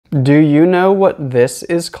Do you know what this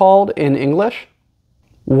is called in English?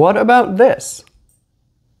 What about this?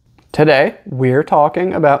 Today, we're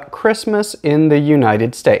talking about Christmas in the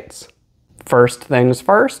United States. First things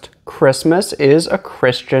first, Christmas is a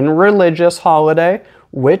Christian religious holiday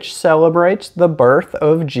which celebrates the birth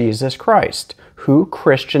of Jesus Christ, who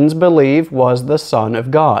Christians believe was the Son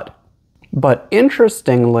of God. But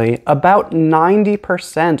interestingly, about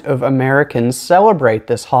 90% of Americans celebrate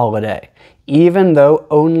this holiday, even though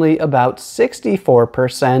only about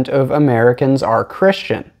 64% of Americans are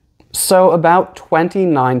Christian. So about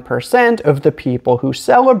 29% of the people who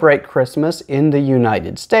celebrate Christmas in the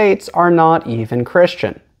United States are not even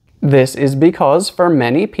Christian. This is because for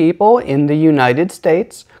many people in the United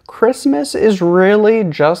States, Christmas is really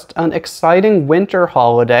just an exciting winter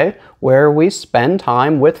holiday where we spend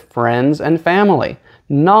time with friends and family,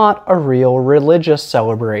 not a real religious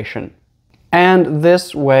celebration. And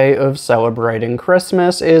this way of celebrating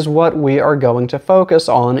Christmas is what we are going to focus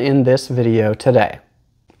on in this video today.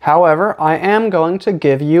 However, I am going to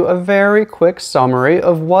give you a very quick summary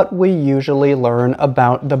of what we usually learn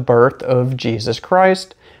about the birth of Jesus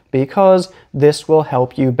Christ, because this will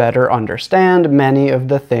help you better understand many of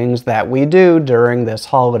the things that we do during this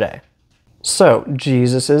holiday. So,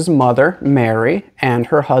 Jesus' mother, Mary, and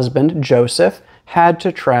her husband, Joseph, had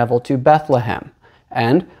to travel to Bethlehem,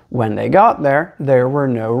 and when they got there, there were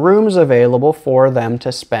no rooms available for them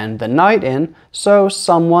to spend the night in, so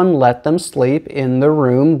someone let them sleep in the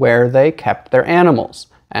room where they kept their animals,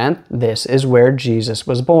 and this is where Jesus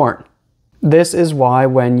was born. This is why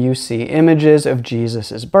when you see images of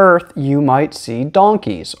Jesus' birth, you might see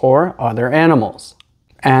donkeys or other animals.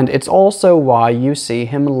 And it's also why you see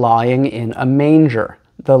him lying in a manger,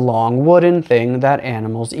 the long wooden thing that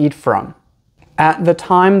animals eat from. At the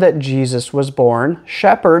time that Jesus was born,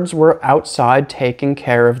 shepherds were outside taking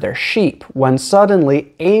care of their sheep when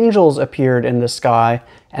suddenly angels appeared in the sky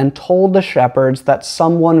and told the shepherds that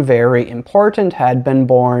someone very important had been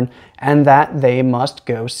born and that they must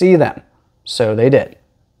go see them. So they did.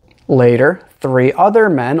 Later, 3 other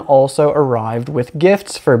men also arrived with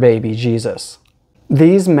gifts for baby Jesus.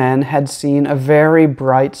 These men had seen a very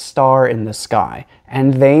bright star in the sky,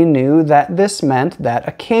 and they knew that this meant that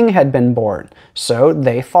a king had been born, so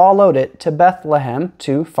they followed it to Bethlehem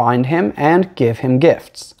to find him and give him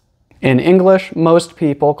gifts. In English, most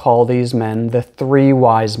people call these men the 3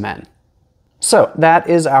 wise men. So that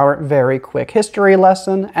is our very quick history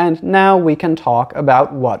lesson, and now we can talk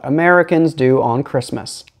about what Americans do on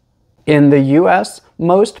Christmas. In the US,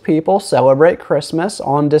 most people celebrate Christmas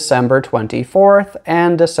on December 24th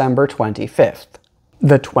and December 25th.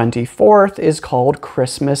 The 24th is called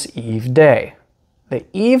Christmas Eve Day. The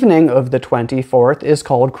evening of the 24th is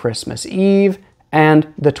called Christmas Eve,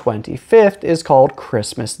 and the 25th is called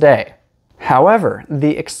Christmas Day. However,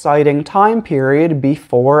 the exciting time period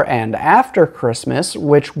before and after Christmas,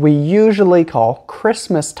 which we usually call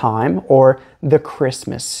Christmas time or the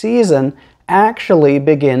Christmas season, actually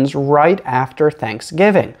begins right after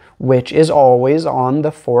Thanksgiving, which is always on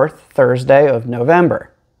the 4th Thursday of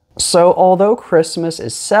November. So although Christmas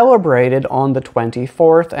is celebrated on the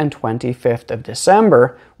 24th and 25th of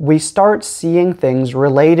December, we start seeing things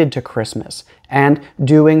related to Christmas and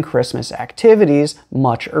doing Christmas activities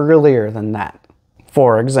much earlier than that.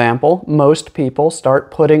 For example, most people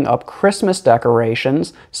start putting up Christmas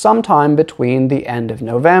decorations sometime between the end of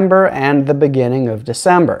November and the beginning of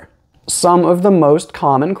December. Some of the most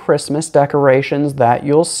common Christmas decorations that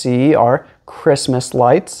you'll see are Christmas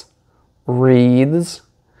lights, wreaths,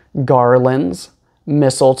 garlands,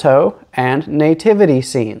 mistletoe, and nativity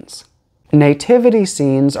scenes. Nativity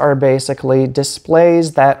scenes are basically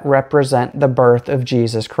displays that represent the birth of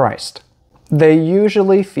Jesus Christ. They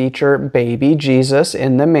usually feature baby Jesus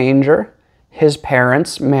in the manger, his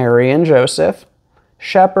parents Mary and Joseph,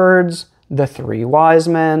 shepherds, the 3 wise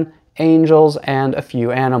men, angels, and a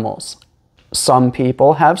few animals. Some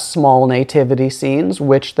people have small nativity scenes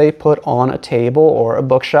which they put on a table or a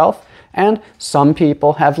bookshelf, and some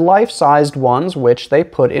people have life-sized ones which they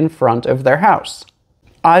put in front of their house.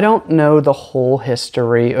 I don't know the whole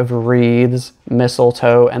history of wreaths,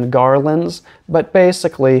 mistletoe, and garlands, but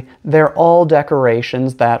basically they're all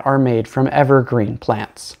decorations that are made from evergreen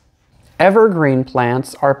plants. Evergreen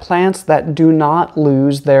plants are plants that do not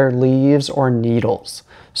lose their leaves or needles,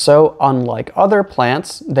 so unlike other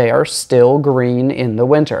plants, they are still green in the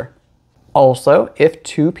winter. Also, if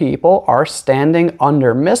 2 people are standing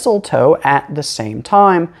under mistletoe at the same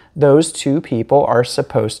time, those 2 people are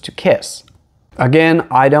supposed to kiss. Again,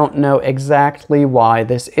 I don't know exactly why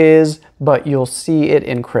this is, but you'll see it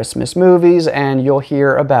in Christmas movies and you'll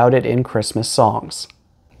hear about it in Christmas songs.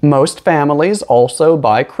 Most families also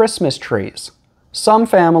buy Christmas trees. Some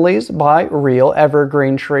families buy real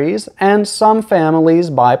evergreen trees, and some families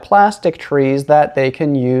buy plastic trees that they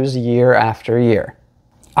can use year after year.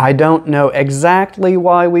 I don't know exactly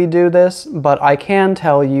why we do this, but I can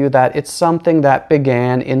tell you that it's something that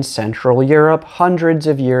began in Central Europe hundreds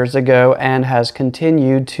of years ago and has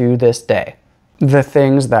continued to this day. The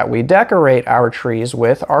things that we decorate our trees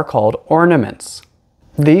with are called ornaments.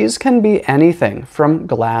 These can be anything from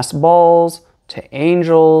glass balls, to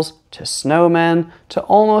angels, to snowmen, to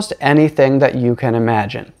almost anything that you can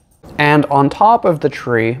imagine. And on top of the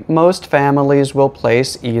tree, most families will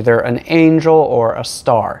place either an angel or a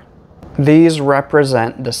star. These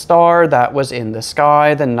represent the star that was in the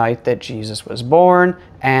sky the night that Jesus was born,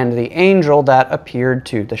 and the angel that appeared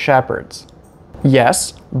to the shepherds.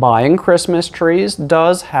 Yes, buying Christmas trees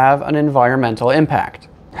does have an environmental impact.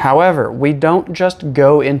 However, we don't just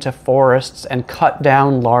go into forests and cut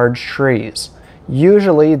down large trees.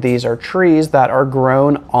 Usually, these are trees that are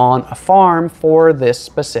grown on a farm for this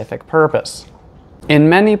specific purpose. In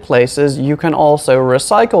many places, you can also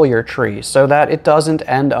recycle your tree so that it doesn't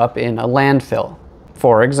end up in a landfill.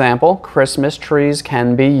 For example, Christmas trees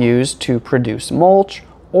can be used to produce mulch,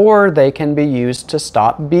 or they can be used to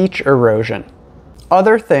stop beach erosion.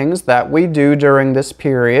 Other things that we do during this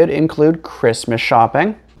period include Christmas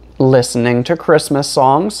shopping, listening to Christmas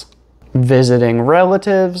songs, visiting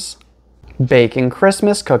relatives, baking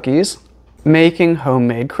Christmas cookies, making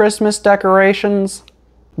homemade Christmas decorations,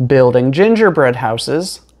 building gingerbread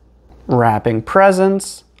houses, wrapping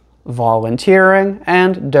presents, volunteering,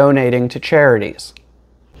 and donating to charities.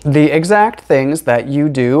 The exact things that you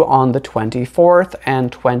do on the 24th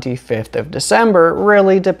and 25th of December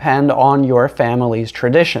really depend on your family's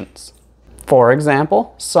traditions. For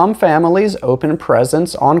example, some families open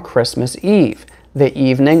presents on Christmas Eve, the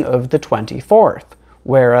evening of the 24th,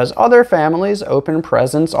 whereas other families open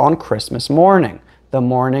presents on Christmas morning, the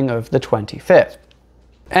morning of the 25th.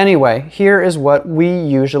 Anyway, here is what we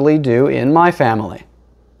usually do in my family.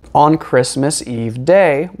 On Christmas Eve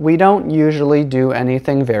day, we don't usually do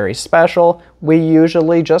anything very special. We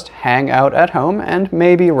usually just hang out at home and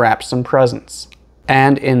maybe wrap some presents.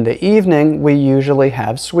 And in the evening, we usually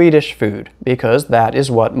have Swedish food, because that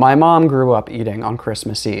is what my mom grew up eating on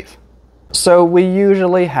Christmas Eve. So we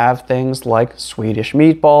usually have things like Swedish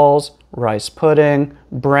meatballs, rice pudding,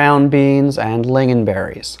 brown beans, and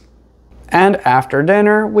lingonberries. And after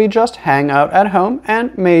dinner, we just hang out at home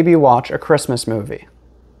and maybe watch a Christmas movie.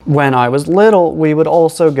 When I was little, we would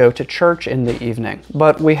also go to church in the evening,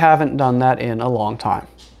 but we haven't done that in a long time.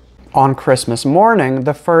 On Christmas morning,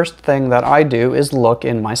 the first thing that I do is look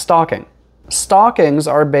in my stocking. Stockings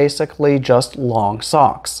are basically just long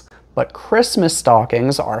socks, but Christmas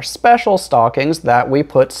stockings are special stockings that we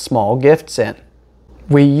put small gifts in.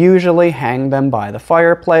 We usually hang them by the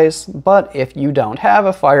fireplace, but if you don't have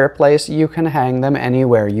a fireplace, you can hang them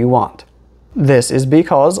anywhere you want. This is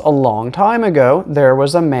because a long time ago, there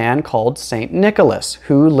was a man called Saint Nicholas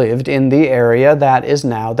who lived in the area that is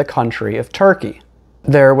now the country of Turkey.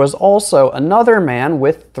 There was also another man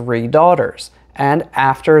with 3 daughters, and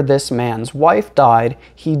after this man's wife died,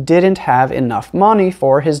 he didn't have enough money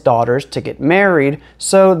for his daughters to get married,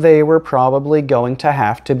 so they were probably going to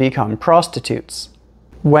have to become prostitutes.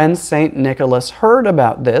 When Saint Nicholas heard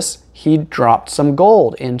about this, he dropped some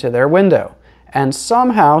gold into their window, and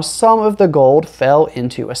somehow some of the gold fell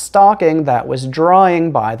into a stocking that was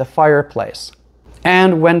drying by the fireplace.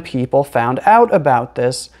 And when people found out about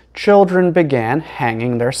this, children began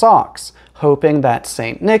hanging their socks, hoping that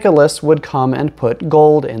Saint Nicholas would come and put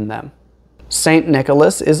gold in them. Saint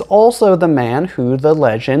Nicholas is also the man who the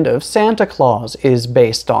legend of Santa Claus is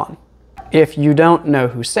based on. If you don't know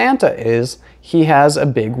who Santa is, he has a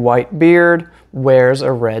big white beard, wears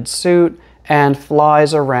a red suit, and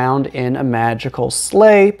flies around in a magical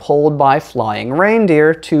sleigh pulled by flying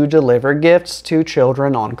reindeer to deliver gifts to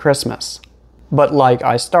children on Christmas. But like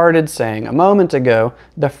I started saying a moment ago,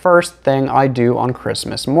 the first thing I do on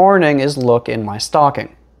Christmas morning is look in my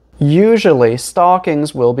stocking. Usually,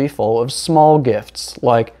 stockings will be full of small gifts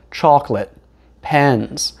like chocolate,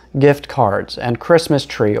 pens, gift cards, and Christmas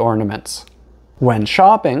tree ornaments. When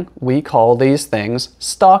shopping, we call these things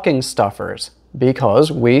stocking stuffers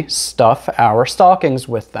because we stuff our stockings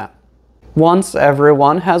with them. Once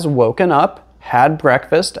everyone has woken up, had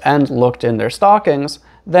breakfast, and looked in their stockings,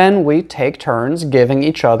 then we take turns giving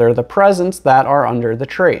each other the presents that are under the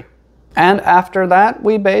tree. And after that,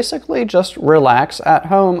 we basically just relax at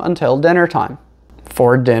home until dinner time.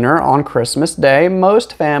 For dinner on Christmas Day,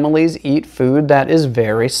 most families eat food that is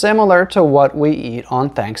very similar to what we eat on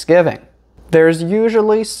Thanksgiving. There's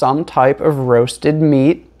usually some type of roasted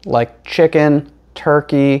meat, like chicken,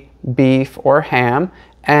 turkey, beef, or ham,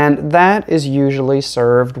 and that is usually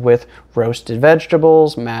served with roasted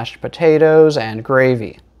vegetables, mashed potatoes, and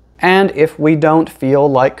gravy. And if we don't feel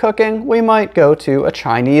like cooking, we might go to a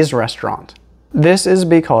Chinese restaurant. This is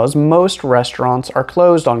because most restaurants are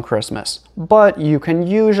closed on Christmas, but you can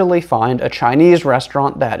usually find a Chinese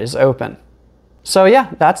restaurant that is open. So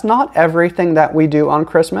yeah, that's not everything that we do on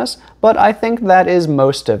Christmas, but I think that is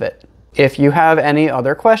most of it. If you have any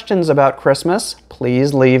other questions about Christmas,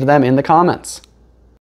 please leave them in the comments.